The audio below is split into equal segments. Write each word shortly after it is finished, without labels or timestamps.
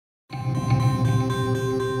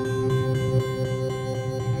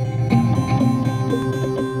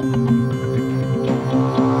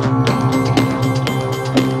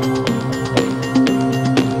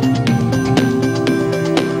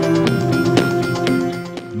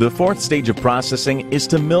The fourth stage of processing is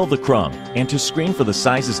to mill the crumb and to screen for the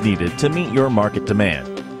sizes needed to meet your market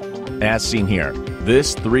demand. As seen here,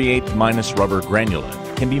 this 3/8 rubber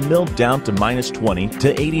granulate can be milled down to -20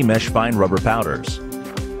 to 80 mesh fine rubber powders.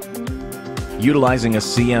 Utilizing a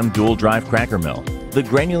CM Dual Drive Crackermill, the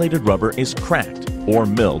granulated rubber is cracked or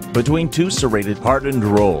milled between two serrated hardened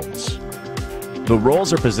rolls. The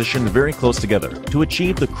rolls are positioned very close together to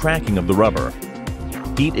achieve the cracking of the rubber.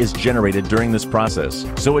 Heat is generated during this process,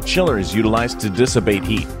 so a chiller is utilized to dissipate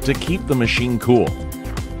heat to keep the machine cool.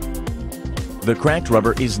 The cracked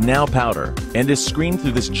rubber is now powder and is screened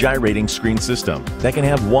through this gyrating screen system that can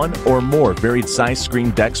have one or more varied size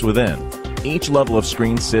screen decks within. Each level of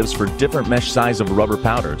screen sieves for different mesh size of rubber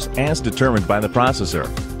powders as determined by the processor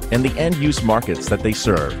and the end-use markets that they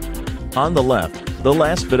serve. On the left, the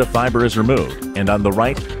last bit of fiber is removed, and on the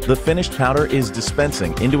right, the finished powder is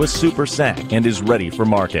dispensing into a super sack and is ready for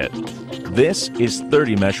market. This is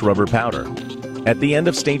 30 mesh rubber powder. At the end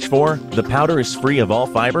of stage 4, the powder is free of all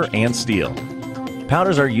fiber and steel.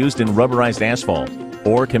 Powders are used in rubberized asphalt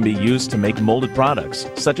or can be used to make molded products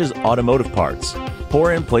such as automotive parts,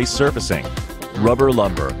 pour-in-place surfacing, rubber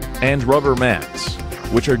lumber, and rubber mats,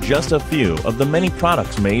 which are just a few of the many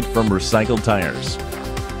products made from recycled tires.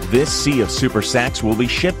 This sea of super sacks will be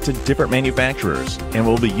shipped to different manufacturers and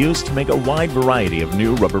will be used to make a wide variety of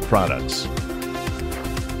new rubber products.